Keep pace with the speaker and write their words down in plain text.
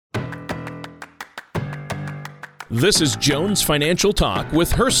This is Jones Financial Talk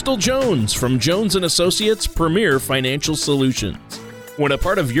with Hurstel Jones from Jones & Associates Premier Financial Solutions. When a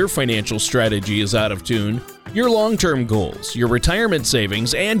part of your financial strategy is out of tune, your long-term goals, your retirement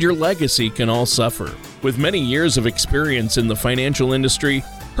savings, and your legacy can all suffer. With many years of experience in the financial industry,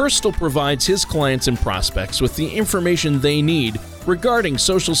 Hurstel provides his clients and prospects with the information they need regarding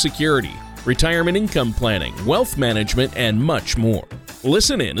Social Security, retirement income planning, wealth management, and much more.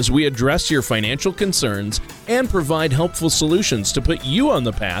 Listen in as we address your financial concerns and provide helpful solutions to put you on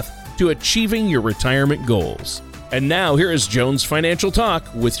the path to achieving your retirement goals. And now here is Jones Financial Talk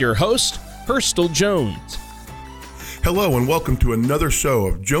with your host, Hurstel Jones. Hello and welcome to another show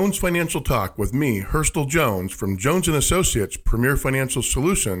of Jones Financial Talk with me, Hurstel Jones from Jones & Associates Premier Financial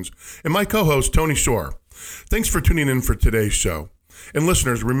Solutions and my co-host Tony Shore. Thanks for tuning in for today's show. And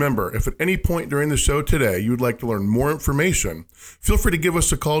listeners, remember, if at any point during the show today you would like to learn more information, feel free to give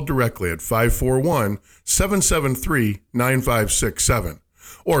us a call directly at 541-773-9567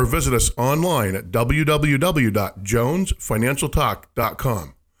 or visit us online at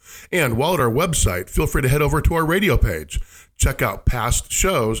www.jonesfinancialtalk.com. And while at our website, feel free to head over to our radio page, check out past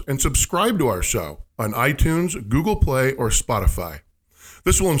shows, and subscribe to our show on iTunes, Google Play, or Spotify.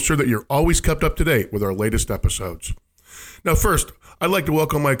 This will ensure that you're always kept up to date with our latest episodes. Now, first, I'd like to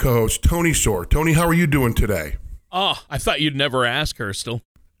welcome my co-host, Tony Shore. Tony, how are you doing today? Oh, I thought you'd never ask, Hurstel.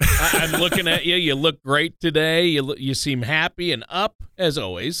 I'm looking at you. You look great today. You seem happy and up, as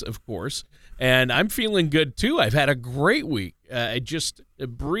always, of course. And I'm feeling good, too. I've had a great week. I just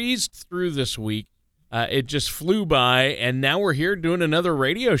breezed through this week. It just flew by, and now we're here doing another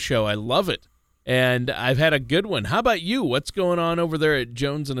radio show. I love it. And I've had a good one. How about you? What's going on over there at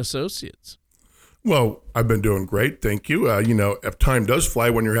Jones & Associates? Well, I've been doing great, thank you. If time does fly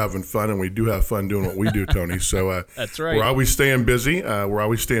when you're having fun, and we do have fun doing what we do, Tony. So that's right. We're always staying busy.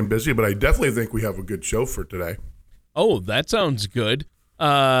 But I definitely think we have a good show for today. Oh, that sounds good.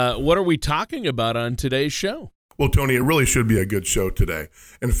 What are we talking about on today's show? Well, Tony, it really should be a good show today.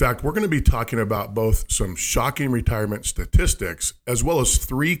 In fact, we're going to be talking about both some shocking retirement statistics as well as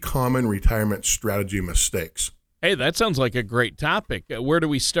 3 common retirement strategy mistakes. Hey, that sounds like a great topic. Where do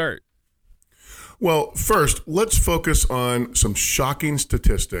we start? Well, first, let's focus on some shocking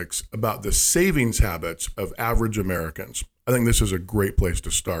statistics about the savings habits of average Americans. I think this is a great place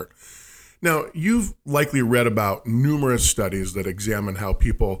to start. Now, you've likely read about numerous studies that examine how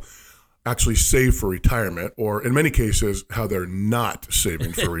people actually save for retirement, or in many cases, how they're not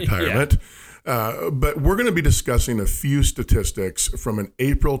saving for retirement. But we're going to be discussing a few statistics from an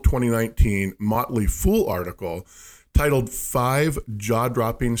April 2019 Motley Fool article titled 5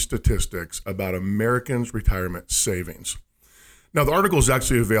 Jaw-Dropping Statistics About Americans' Retirement Savings. Now, the article is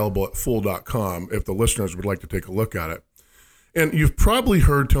actually available at Fool.com if the listeners would like to take a look at it. And you've probably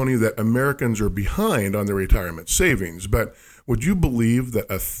heard, Tony, that Americans are behind on their retirement savings, but would you believe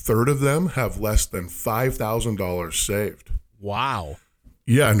that a third of them have less than $5,000 saved? Wow.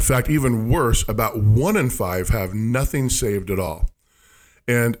 Yeah, in fact, even worse, about 1 in 5 have nothing saved at all.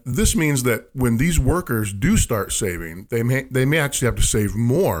 And this means that when these workers do start saving, they may actually have to save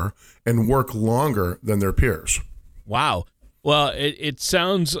more and work longer than their peers. Wow. Well, it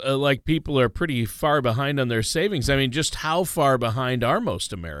sounds like people are pretty far behind on their savings. I mean, just how far behind are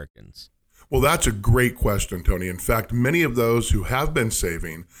most Americans? Well, that's a great question, Tony. In fact, many of those who have been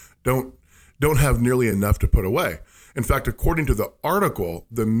saving don't have nearly enough to put away. In fact, according to the article,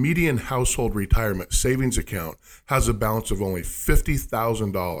 the median household retirement savings account has a balance of only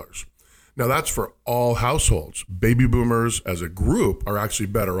 $50,000. Now, that's for all households. Baby boomers as a group are actually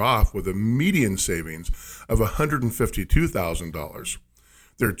better off with a median savings of $152,000.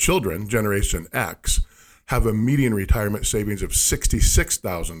 Their children, Generation X, have a median retirement savings of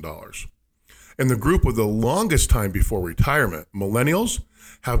 $66,000. And the group with the longest time before retirement, millennials,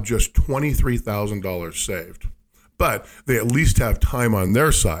 have just $23,000 saved. But they at least have time on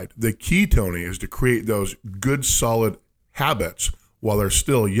their side. The key, Tony, is to create those good, solid habits while they're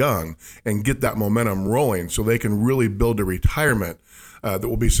still young and get that momentum rolling so they can really build a retirement that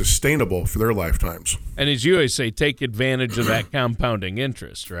will be sustainable for their lifetimes. And as you always say, take advantage of that compounding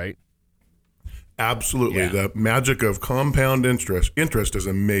interest, right? Absolutely. Yeah. The magic of compound interest is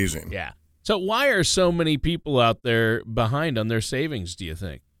amazing. Yeah. So why are so many people out there behind on their savings, do you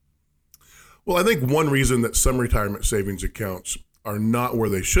think? Well, I think one reason that some retirement savings accounts are not where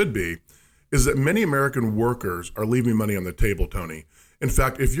they should be is that many American workers are leaving money on the table, Tony. In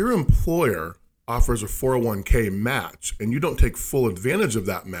fact, if your employer offers a 401k match and you don't take full advantage of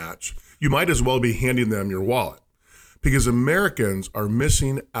that match, you might as well be handing them your wallet. because Americans are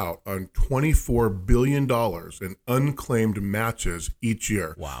missing out on $24 billion in unclaimed matches each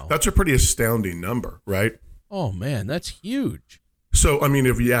year. Wow. That's a pretty astounding number, right? Oh man, that's huge. So, I mean,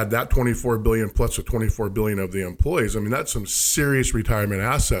 if you add that 24 billion plus the 24 billion of the employees, I mean, that's some serious retirement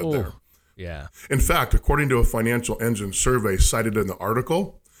asset there. Yeah. In fact, according to a Financial Engine survey cited in the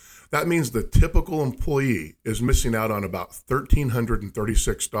article, that means the typical employee is missing out on about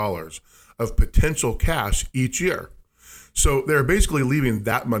 $1,336 of potential cash each year. So they're basically leaving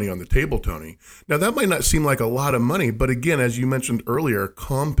that money on the table, Tony. Now, that might not seem like a lot of money, but again, as you mentioned earlier,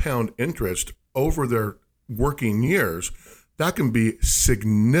 compound interest over their working years, that can be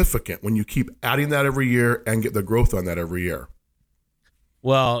significant when you keep adding that every year and get the growth on that every year.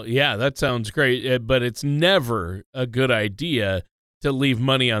 Well, yeah, that sounds great, but it's never a good idea to leave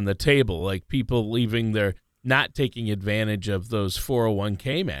money on the table, like people not taking advantage of those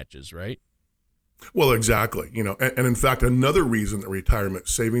 401k matches, right? Well, exactly. And in fact, another reason that retirement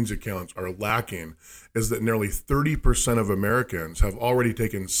savings accounts are lacking is that nearly 30% of Americans have already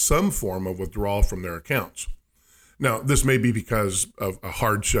taken some form of withdrawal from their accounts. Now, this may be because of a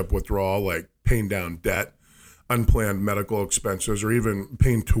hardship withdrawal, like paying down debt, unplanned medical expenses, or even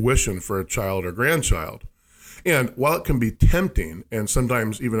paying tuition for a child or grandchild. And while it can be tempting and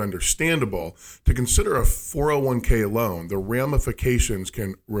sometimes even understandable to consider a 401k loan, the ramifications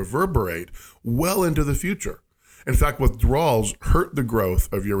can reverberate well into the future. In fact, withdrawals hurt the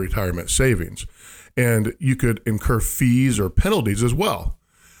growth of your retirement savings, and you could incur fees or penalties as well.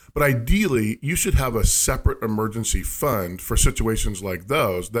 But ideally, you should have a separate emergency fund for situations like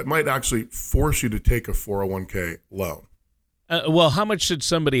those that might actually force you to take a 401k loan. Well, how much should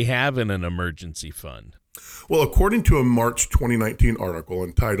somebody have in an emergency fund? Well, according to a March 2019 article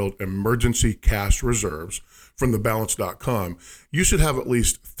entitled Emergency Cash Reserves from thebalance.com, you should have at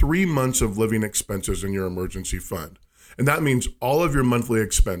least 3 months of living expenses in your emergency fund. And that means all of your monthly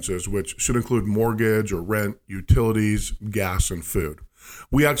expenses, which should include mortgage or rent, utilities, gas, and food.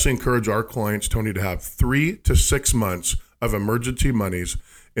 We actually encourage our clients, Tony, to have 3 to 6 months of emergency monies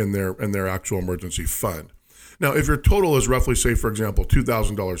in their actual emergency fund. Now, if your total is roughly, say, for example,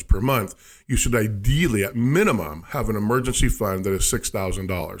 $2,000 per month, you should ideally, at minimum, have an emergency fund that is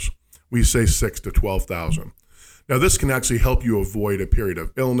 $6,000. We say $6,000 to $12,000. Now, this can actually help you avoid a period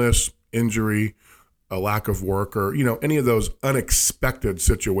of illness, injury, a lack of work, or any of those unexpected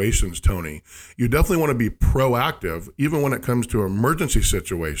situations, Tony. You definitely want to be proactive, even when it comes to emergency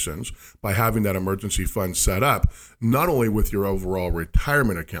situations, by having that emergency fund set up, not only with your overall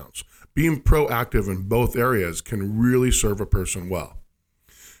retirement accounts. Being proactive in both areas can really serve a person well.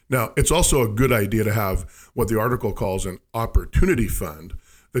 Now, it's also a good idea to have what the article calls an opportunity fund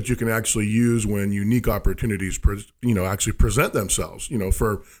that you can actually use when unique opportunities, actually present themselves,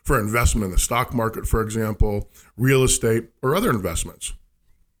 for investment in the stock market, for example, real estate, or other investments.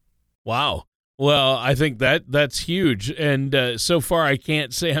 Wow. Well, I think that's huge. And so far, I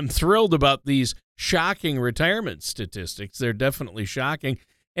can't say I'm thrilled about these shocking retirement statistics. They're definitely shocking.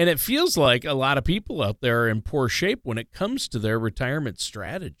 And it feels like a lot of people out there are in poor shape when it comes to their retirement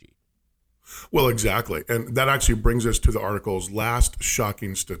strategy. Well, exactly. And that actually brings us to the article's last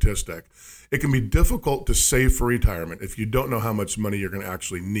shocking statistic. It can be difficult to save for retirement if you don't know how much money you're going to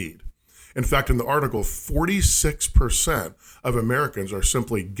actually need. In fact, in the article, 46% of Americans are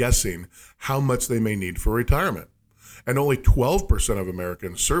simply guessing how much they may need for retirement. And only 12% of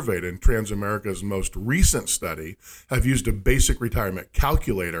Americans surveyed in Transamerica's most recent study have used a basic retirement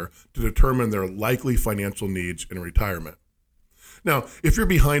calculator to determine their likely financial needs in retirement. Now, if you're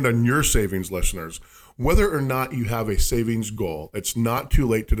behind on your savings, listeners, whether or not you have a savings goal, it's not too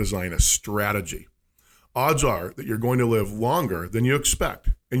late to design a strategy. Odds are that you're going to live longer than you expect,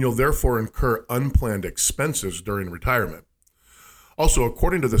 and you'll therefore incur unplanned expenses during retirement. Also,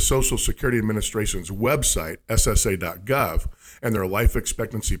 according to the Social Security Administration's website, ssa.gov, and their life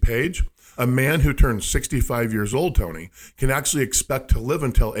expectancy page, a man who turns 65 years old, Tony, can actually expect to live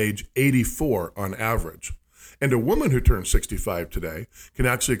until age 84 on average. And a woman who turns 65 today can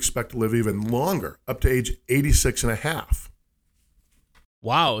actually expect to live even longer, up to age 86 and a half.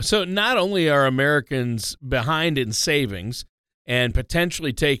 Wow. So not only are Americans behind in savings and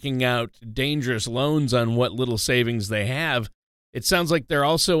potentially taking out dangerous loans on what little savings they have, it sounds like they're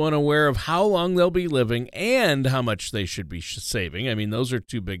also unaware of how long they'll be living and how much they should be saving. I mean, those are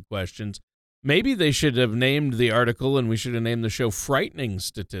two big questions. Maybe they should have named the article, and we should have named the show Frightening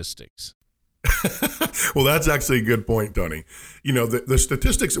Statistics. Well, that's actually a good point, Tony. The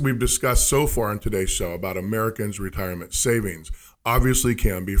statistics that we've discussed so far in today's show about Americans' retirement savings obviously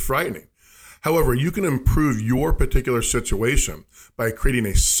can be frightening. However, you can improve your particular situation by creating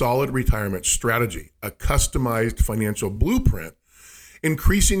a solid retirement strategy, a customized financial blueprint,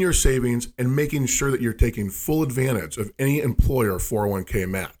 increasing your savings, and making sure that you're taking full advantage of any employer 401k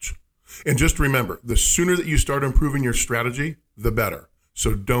match. And just remember, the sooner that you start improving your strategy, the better.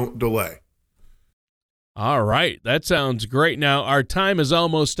 So don't delay. All right. That sounds great. Now, our time is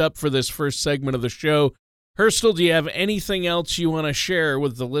almost up for this first segment of the show. Hurstel, do you have anything else you want to share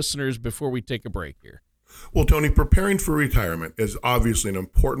with the listeners before we take a break here? Well, Tony, preparing for retirement is obviously an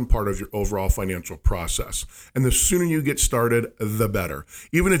important part of your overall financial process. And the sooner you get started, the better.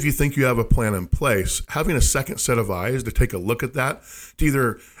 Even if you think you have a plan in place, having a second set of eyes to take a look at that, to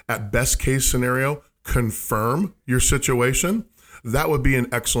either, at best case scenario, confirm your situation, that would be an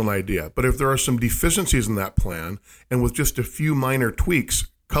excellent idea. But if there are some deficiencies in that plan, and with just a few minor tweaks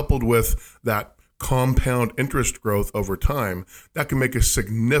coupled with that compound interest growth over time, that can make a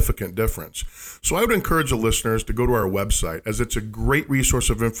significant difference. So I would encourage the listeners to go to our website, as it's a great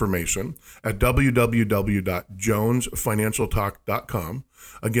resource of information at www.jonesfinancialtalk.com.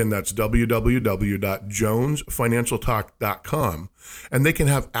 Again, that's www.jonesfinancialtalk.com. And they can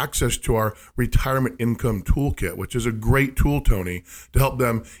have access to our retirement income toolkit, which is a great tool, Tony, to help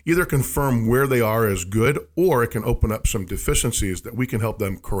them either confirm where they are as good, or it can open up some deficiencies that we can help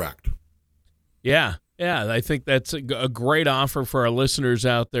them correct. Yeah, I think that's a great offer for our listeners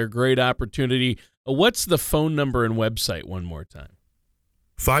out there. Great opportunity. What's the phone number and website one more time?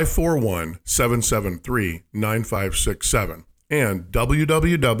 541-773-9567 and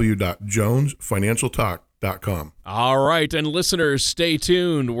www.jonesfinancialtalk.com. All right, and listeners, stay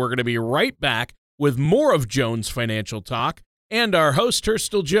tuned. We're going to be right back with more of Jones Financial Talk and our host,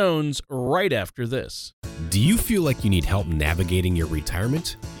 Hurstel Jones, right after this. Do you feel like you need help navigating your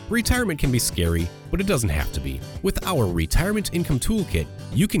retirement? Retirement can be scary, but it doesn't have to be. With our Retirement Income Toolkit,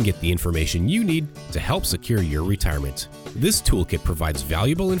 you can get the information you need to help secure your retirement. This toolkit provides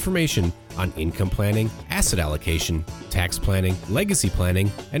valuable information on income planning, asset allocation, tax planning, legacy planning,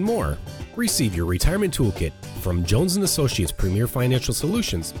 and more. Receive your Retirement Toolkit from Jones & Associates Premier Financial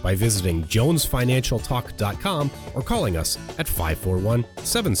Solutions by visiting jonesfinancialtalk.com or calling us at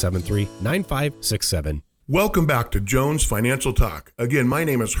 541-773-9567. Welcome back to Jones Financial Talk. Again, my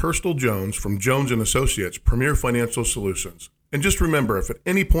name is Hurstel Jones from Jones & Associates Premier Financial Solutions. And just remember, if at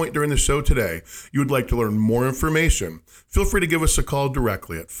any point during the show today you would like to learn more information, feel free to give us a call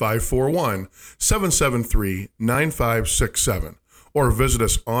directly at 541-773-9567 or visit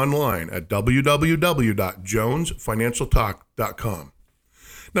us online at www.jonesfinancialtalk.com.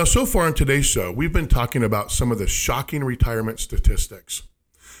 Now, so far in today's show, we've been talking about some of the shocking retirement statistics.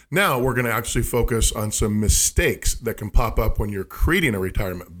 Now we're going to actually focus on some mistakes that can pop up when you're creating a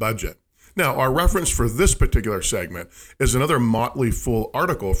retirement budget. Now, our reference for this particular segment is another Motley Fool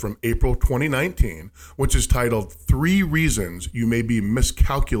article from April 2019, which is titled 3 Reasons You May Be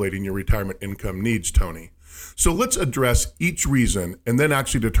Miscalculating Your Retirement Income Needs, Tony. So let's address each reason and then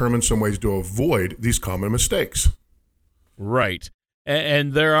actually determine some ways to avoid these common mistakes. Right.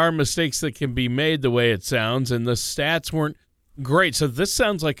 And there are mistakes that can be made the way it sounds, and the stats weren't great. So this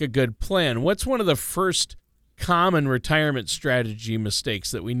sounds like a good plan. What's one of the first common retirement strategy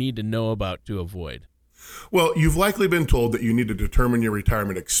mistakes that we need to know about to avoid? Well, you've likely been told that you need to determine your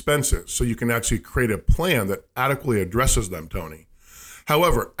retirement expenses so you can actually create a plan that adequately addresses them, Tony.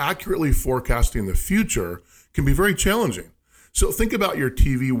 However, accurately forecasting the future can be very challenging. So think about your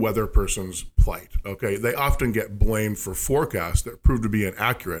TV weather person's plight, okay? They often get blamed for forecasts that prove to be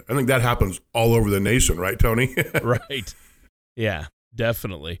inaccurate. I think that happens all over the nation, right, Tony? Right. Yeah,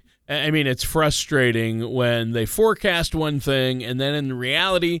 definitely. I mean, it's frustrating when they forecast one thing and then in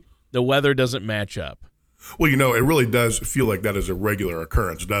reality, the weather doesn't match up. Well, you know, it really does feel like that is a regular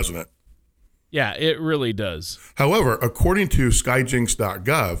occurrence, doesn't it? Yeah, it really does. However, according to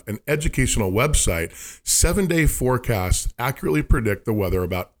skyjinx.gov, an educational website, 7-day forecasts accurately predict the weather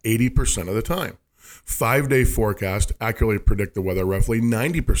about 80% of the time. 5-day forecasts accurately predict the weather roughly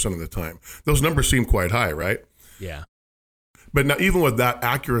 90% of the time. Those numbers seem quite high, right? Yeah. But now, even with that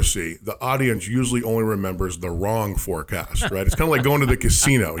accuracy, the audience usually only remembers the wrong forecast, right? It's kind of like going to the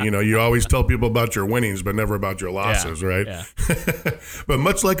casino. You know, you always tell people about your winnings, but never about your losses, right? Yeah. But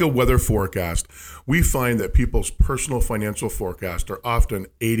much like a weather forecast, we find that people's personal financial forecasts are often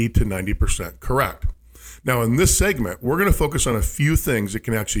 80 to 90% correct. Now, in this segment, we're going to focus on a few things that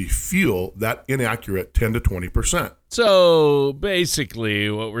can actually fuel that inaccurate 10 to 20%. So basically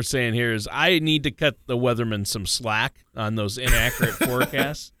what we're saying here is I need to cut the weatherman some slack on those inaccurate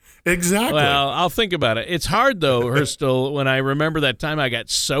forecasts. Exactly. Well, I'll think about it. It's hard, though, Hurstel, when I remember that time I got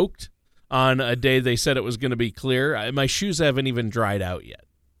soaked on a day they said it was going to be clear. My shoes haven't even dried out yet.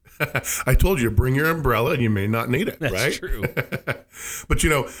 I told you, bring your umbrella and you may not need it, That's right? True. But you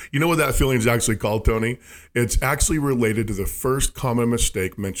know what that feeling is actually called, Tony? It's actually related to the first common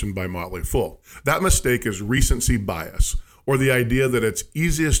mistake mentioned by Motley Fool. That mistake is recency bias, or the idea that it's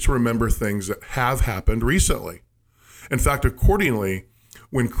easiest to remember things that have happened recently. In fact, accordingly,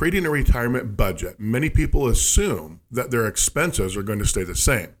 when creating a retirement budget, many people assume that their expenses are going to stay the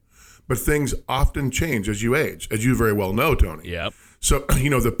same. But things often change as you age, as you very well know, Tony. Yep. So,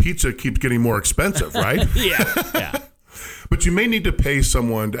 the pizza keeps getting more expensive, right? Yeah. But you may need to pay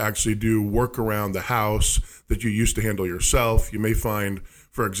someone to actually do work around the house that you used to handle yourself. You may find,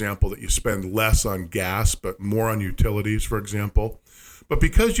 for example, that you spend less on gas, but more on utilities, for example. But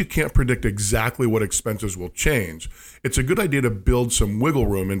because you can't predict exactly what expenses will change, it's a good idea to build some wiggle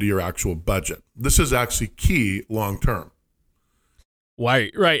room into your actual budget. This is actually key long term.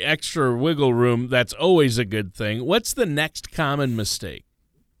 Right. Extra wiggle room, that's always a good thing. What's the next common mistake?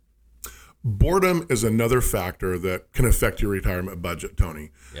 Boredom is another factor that can affect your retirement budget,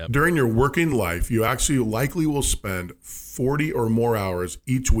 Tony. Yep. During your working life, you actually likely will spend 40 or more hours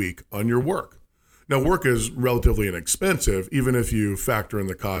each week on your work. Now, work is relatively inexpensive, even if you factor in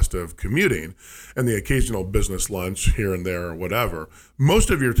the cost of commuting and the occasional business lunch here and there or whatever. Most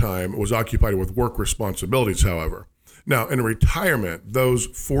of your time was occupied with work responsibilities, however. Now, in retirement, those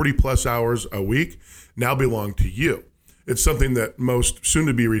 40 plus hours a week now belong to you. It's something that most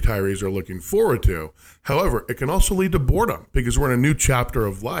soon-to-be retirees are looking forward to. However, it can also lead to boredom because we're in a new chapter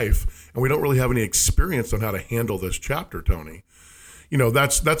of life and we don't really have any experience on how to handle this chapter, Tony.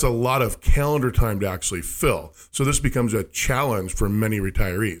 That's a lot of calendar time to actually fill. So this becomes a challenge for many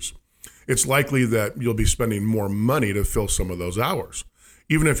retirees. It's likely that you'll be spending more money to fill some of those hours.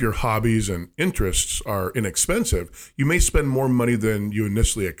 Even if your hobbies and interests are inexpensive, you may spend more money than you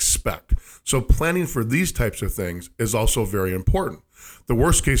initially expect. So planning for these types of things is also very important. The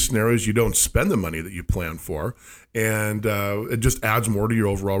worst case scenario is you don't spend the money that you planned for, and it just adds more to your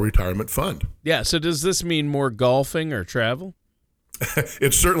overall retirement fund. Yeah, so does this mean more golfing or travel?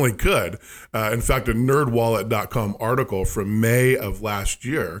 It certainly could. In fact, a nerdwallet.com article from May of last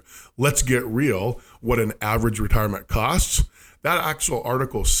year, Let's Get Real, What an Average Retirement Costs. That actual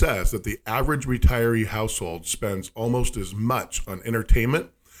article says that the average retiree household spends almost as much on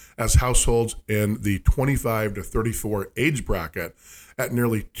entertainment as households in the 25 to 34 age bracket at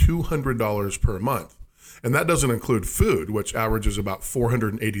nearly $200 per month. And that doesn't include food, which averages about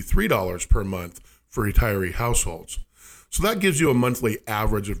 $483 per month for retiree households. So that gives you a monthly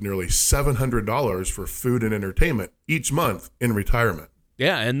average of nearly $700 for food and entertainment each month in retirement.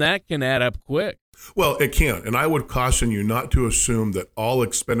 Yeah, and that can add up quick. Well, it can, and I would caution you not to assume that all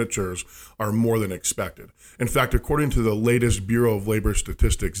expenditures are more than expected. In fact, according to the latest Bureau of Labor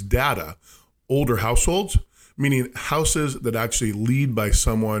Statistics data, older households, meaning houses that actually lead by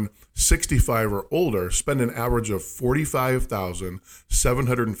someone 65 or older, spend an average of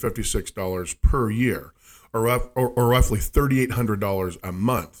 $45,756 per year, or roughly $3,800 a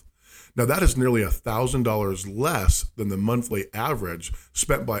month. Now, that is nearly $1,000 less than the monthly average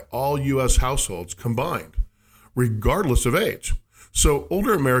spent by all U.S. households combined, regardless of age. So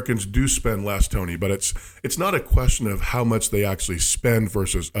older Americans do spend less, Tony, but it's not a question of how much they actually spend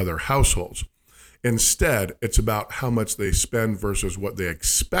versus other households. Instead, it's about how much they spend versus what they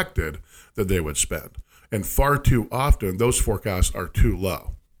expected that they would spend. And far too often, those forecasts are too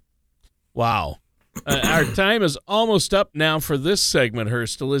low. Wow. Our time is almost up now for this segment,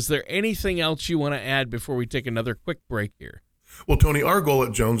 Hurstel. Is there anything else you want to add before we take another quick break here? Well, Tony, our goal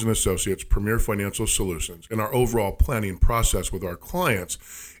at Jones & Associates Premier Financial Solutions and our overall planning process with our clients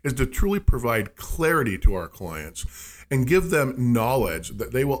is to truly provide clarity to our clients and give them knowledge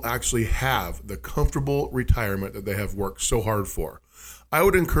that they will actually have the comfortable retirement that they have worked so hard for. I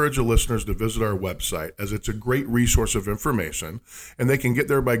would encourage the listeners to visit our website as it's a great resource of information, and they can get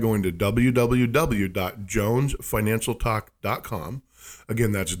there by going to www.jonesfinancialtalk.com.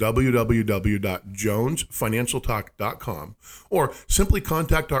 Again, that's www.jonesfinancialtalk.com, or simply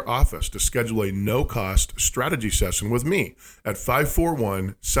contact our office to schedule a no-cost strategy session with me at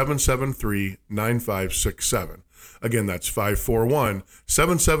 541-773-9567. Again, that's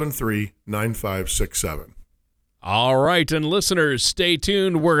 541-773-9567. All right, and listeners, stay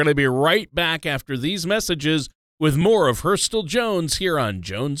tuned. We're going to be right back after these messages with more of Hurstel Jones here on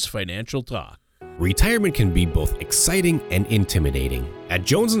Jones Financial Talk. Retirement can be both exciting and intimidating. At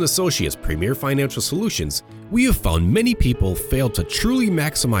Jones & Associates Premier Financial Solutions, we have found many people fail to truly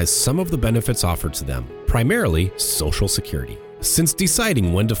maximize some of the benefits offered to them, primarily Social Security. Since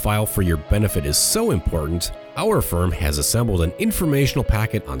deciding when to file for your benefit is so important, our firm has assembled an informational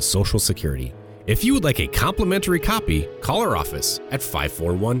packet on Social Security. If you would like a complimentary copy, call our office at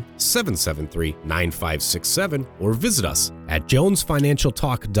 541-773-9567 or visit us at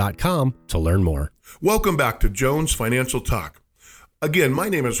jonesfinancialtalk.com to learn more. Welcome back to Jones Financial Talk. Again, my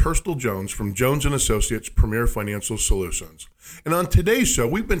name is Hurstel Jones from Jones & Associates Premier Financial Solutions. And on today's show,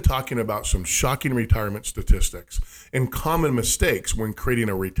 we've been talking about some shocking retirement statistics and common mistakes when creating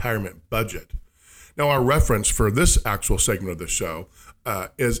a retirement budget. Now, our reference for this actual segment of the show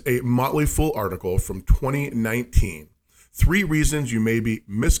is a Motley Fool article from 2019, 3 reasons you may be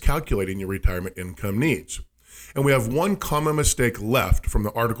miscalculating your retirement income needs. And we have one common mistake left from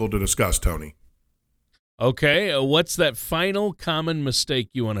the article to discuss, Tony. Okay, what's that final common mistake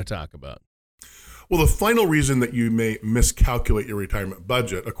you want to talk about? Well, the final reason that you may miscalculate your retirement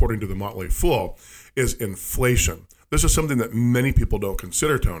budget, according to the Motley Fool, is inflation. This is something that many people don't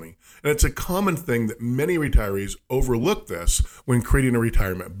consider, Tony. And it's a common thing that many retirees overlook this when creating a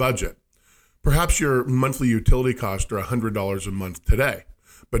retirement budget. Perhaps your monthly utility costs are $100 a month today,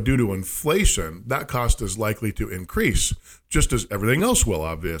 but due to inflation, that cost is likely to increase, just as everything else will,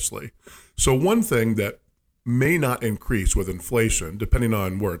 obviously. So one thing that may not increase with inflation, depending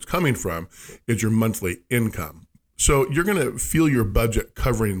on where it's coming from, is your monthly income. So you're going to feel your budget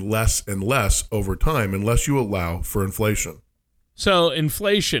covering less and less over time unless you allow for inflation. So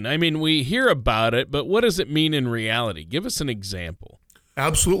inflation, I mean, we hear about it, but what does it mean in reality? Give us an example.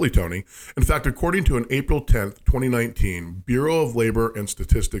 Absolutely, Tony. In fact, according to an April 10th, 2019 Bureau of Labor and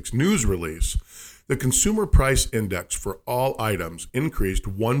Statistics news release, the Consumer Price Index for all items increased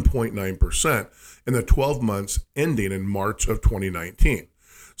 1.9% in the 12 months ending in March of 2019.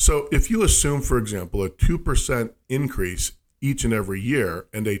 So if you assume, for example, a 2% increase each and every year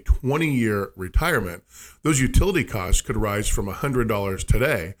and a 20-year retirement, those utility costs could rise from $100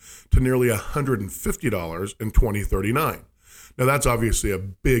 today to nearly $150 in 2039. Now, that's obviously a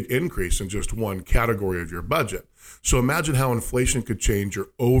big increase in just one category of your budget. So imagine how inflation could change your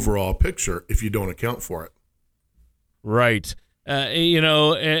overall picture if you don't account for it. Right.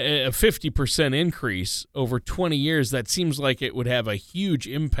 A 50% increase over 20 years, that seems like it would have a huge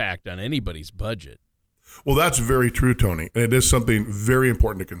impact on anybody's budget. Well, that's very true, Tony, and it is something very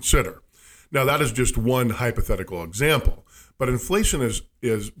important to consider. Now, that is just one hypothetical example, but inflation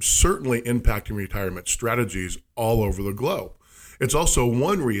is certainly impacting retirement strategies all over the globe. It's also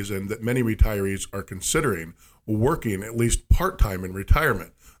one reason that many retirees are considering working at least part-time in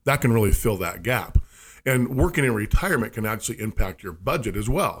retirement. That can really fill that gap. And working in retirement can actually impact your budget as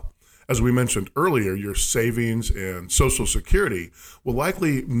well. As we mentioned earlier, your savings and Social Security will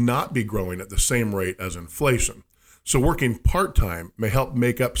likely not be growing at the same rate as inflation. So working part-time may help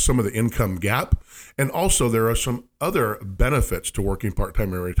make up some of the income gap. And also there are some other benefits to working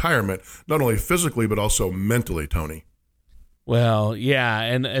part-time in retirement, not only physically, but also mentally, Tony. Well, yeah,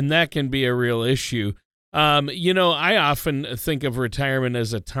 and that can be a real issue. I often think of retirement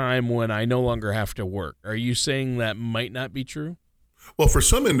as a time when I no longer have to work. Are you saying that might not be true? Well, for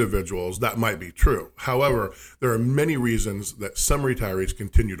some individuals, that might be true. However, there are many reasons that some retirees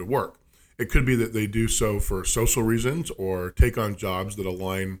continue to work. It could be that they do so for social reasons or take on jobs that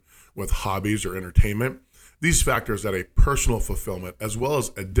align with hobbies or entertainment. These factors add a personal fulfillment as well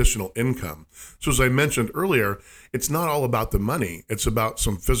as additional income. So as I mentioned earlier, it's not all about the money. It's about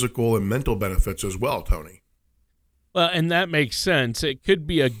some physical and mental benefits as well, Tony. Well, and that makes sense. It could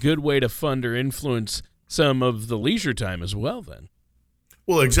be a good way to fund or influence some of the leisure time as well, then.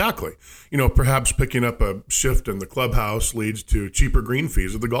 Well, exactly. Perhaps picking up a shift in the clubhouse leads to cheaper green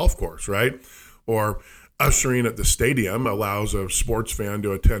fees at the golf course, right? Or ushering at the stadium allows a sports fan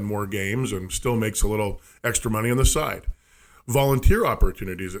to attend more games and still makes a little extra money on the side. Volunteer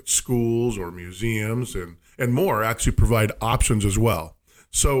opportunities at schools or museums and more actually provide options as well.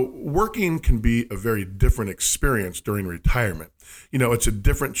 So working can be a very different experience during retirement. It's a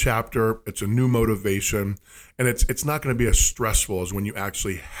different chapter, it's a new motivation, and it's not going to be as stressful as when you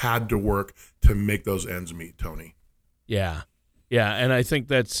actually had to work to make those ends meet, Tony. Yeah, and I think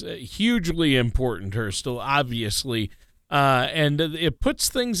that's hugely important, Hurstel, obviously, and it puts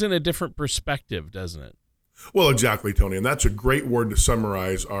things in a different perspective, doesn't it? Well, exactly, Tony, and that's a great word to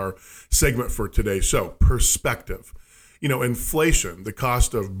summarize our segment for today's show, perspective. Inflation, the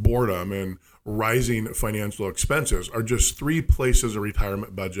cost of boredom, and rising financial expenses are just 3 places a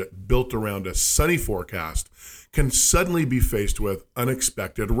retirement budget built around a sunny forecast can suddenly be faced with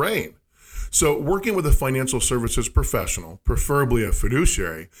unexpected rain. So working with a financial services professional, preferably a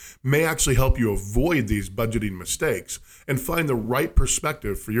fiduciary, may actually help you avoid these budgeting mistakes and find the right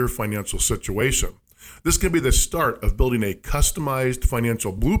perspective for your financial situation. This can be the start of building a customized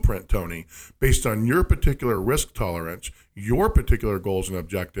financial blueprint, Tony, based on your particular risk tolerance, your particular goals and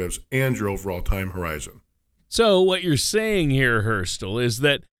objectives, and your overall time horizon. So what you're saying here, Hurstel, is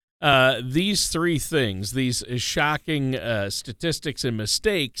that these 3 things, these shocking statistics and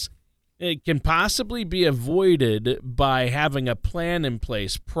mistakes, it can possibly be avoided by having a plan in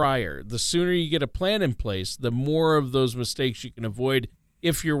place prior. The sooner you get a plan in place, the more of those mistakes you can avoid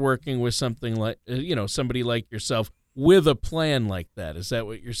if you're working with something like, somebody like yourself with a plan like that. Is that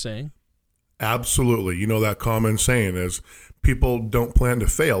what you're saying? Absolutely. You know, that common saying is people don't plan to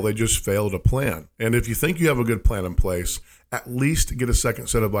fail. They just fail to plan. And if you think you have a good plan in place, at least get a second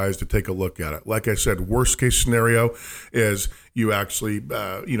set of eyes to take a look at it. Like I said, worst case scenario is you actually,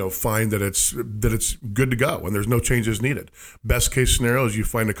 find that it's good to go and there's no changes needed. Best case scenario is you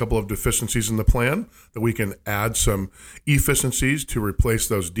find a couple of deficiencies in the plan that we can add some efficiencies to replace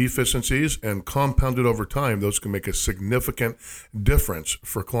those deficiencies, and compounded over time, those can make a significant difference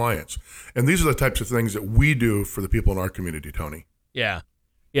for clients. And these are the types of things that we do for the people in our community, Tony. Yeah.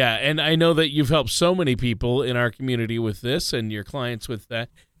 Yeah, and I know that you've helped so many people in our community with this and your clients with that.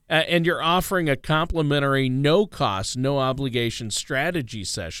 And you're offering a complimentary, no-cost, no-obligation strategy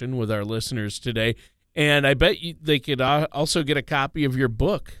session with our listeners today. And I bet they could also get a copy of your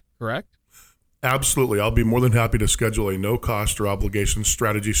book, correct? Absolutely. I'll be more than happy to schedule a no-cost or obligation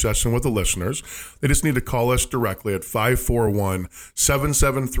strategy session with the listeners. They just need to call us directly at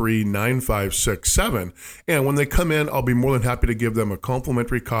 541-773-9567. And when they come in, I'll be more than happy to give them a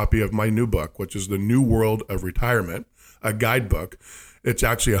complimentary copy of my new book, which is The New World of Retirement, a guidebook. It's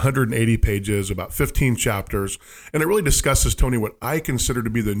actually 180 pages, about 15 chapters, and it really discusses, Tony, what I consider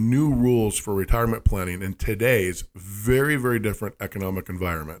to be the new rules for retirement planning in today's very, very different economic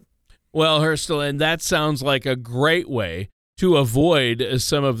environment. Well, Hurstel, and that sounds like a great way to avoid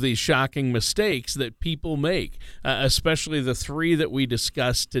some of these shocking mistakes that people make, especially the three that we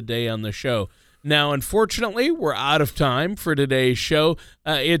discussed today on the show. Now, unfortunately, we're out of time for today's show.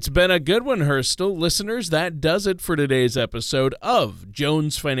 It's been a good one, Hurstel. Listeners, that does it for today's episode of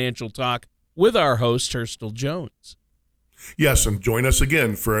Jones Financial Talk with our host, Hurstel Jones. Yes, and join us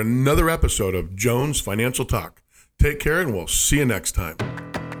again for another episode of Jones Financial Talk. Take care, and we'll see you next time.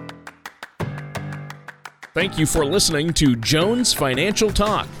 Thank you for listening to Jones Financial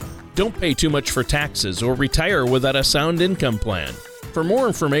Talk. Don't pay too much for taxes or retire without a sound income plan. For more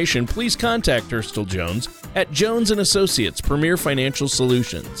information, please contact Hurstel Jones at Jones & Associates Premier Financial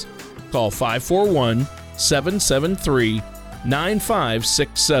Solutions. Call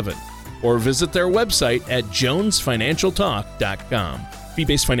 541-773-9567 or visit their website at jonesfinancialtalk.com.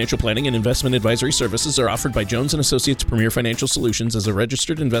 Fee-based financial planning and investment advisory services are offered by Jones & Associates Premier Financial Solutions as a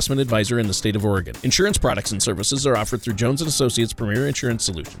registered investment advisor in the state of Oregon. Insurance products and services are offered through Jones & Associates Premier Insurance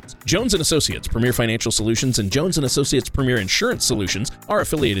Solutions. Jones & Associates Premier Financial Solutions and Jones & Associates Premier Insurance Solutions are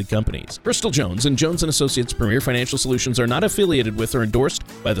affiliated companies. Hurstel Jones and Jones & Associates Premier Financial Solutions are not affiliated with or endorsed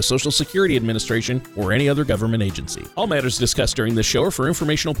by the Social Security Administration or any other government agency. All matters discussed during this show are for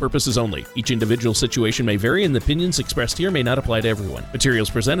informational purposes only. Each individual situation may vary, and the opinions expressed here may not apply to everyone.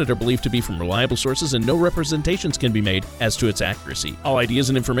 Materials presented are believed to be from reliable sources, and no representations can be made as to its accuracy. All ideas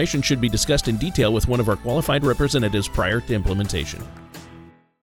and information should be discussed in detail with one of our qualified representatives prior to implementation.